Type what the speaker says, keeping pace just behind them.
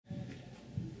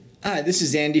Hi, this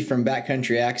is Andy from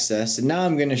Backcountry Access, and now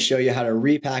I'm going to show you how to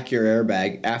repack your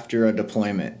airbag after a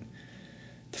deployment.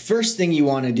 The first thing you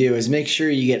want to do is make sure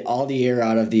you get all the air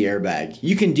out of the airbag.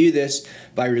 You can do this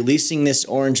by releasing this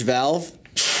orange valve.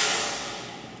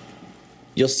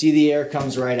 You'll see the air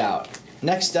comes right out.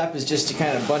 Next step is just to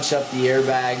kind of bunch up the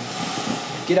airbag.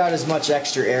 Get out as much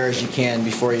extra air as you can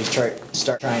before you start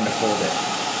trying to fold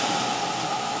it.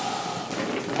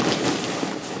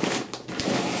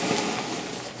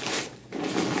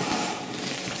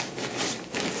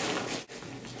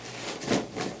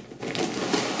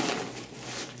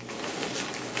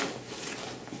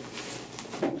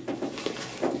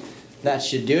 That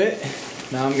should do it.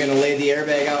 Now I'm going to lay the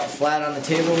airbag out flat on the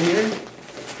table here.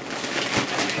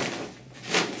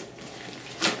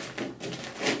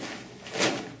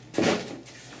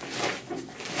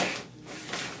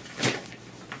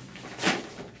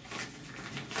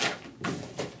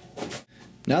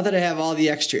 Now that I have all the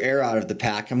extra air out of the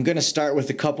pack, I'm going to start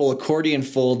with a couple accordion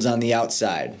folds on the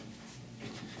outside.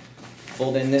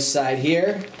 Fold in this side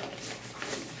here.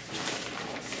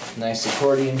 Nice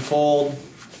accordion fold.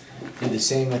 Do the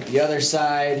same with the other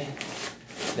side.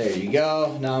 There you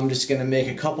go. Now I'm just going to make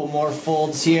a couple more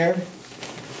folds here.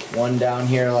 One down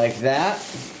here like that.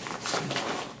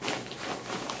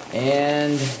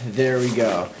 And there we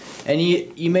go. And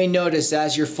you may notice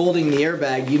as you're folding the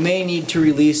airbag, you may need to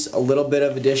release a little bit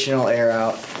of additional air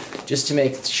out just to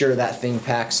make sure that thing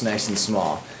packs nice and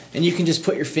small. And you can just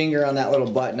put your finger on that little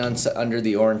button under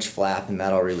the orange flap and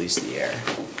that'll release the air.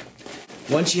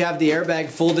 Once you have the airbag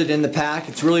folded in the pack,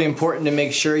 it's really important to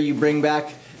make sure you bring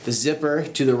back the zipper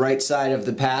to the right side of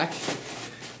the pack.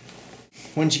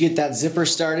 Once you get that zipper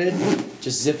started,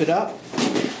 just zip it up.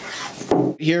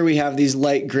 Here we have these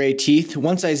light gray teeth.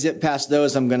 Once I zip past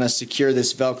those, I'm going to secure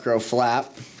this Velcro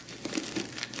flap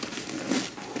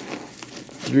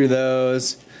through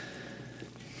those.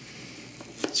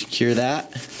 Secure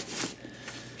that.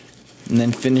 And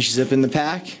then finish zipping the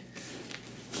pack.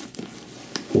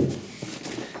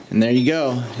 And there you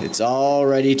go. It's all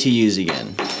ready to use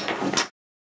again.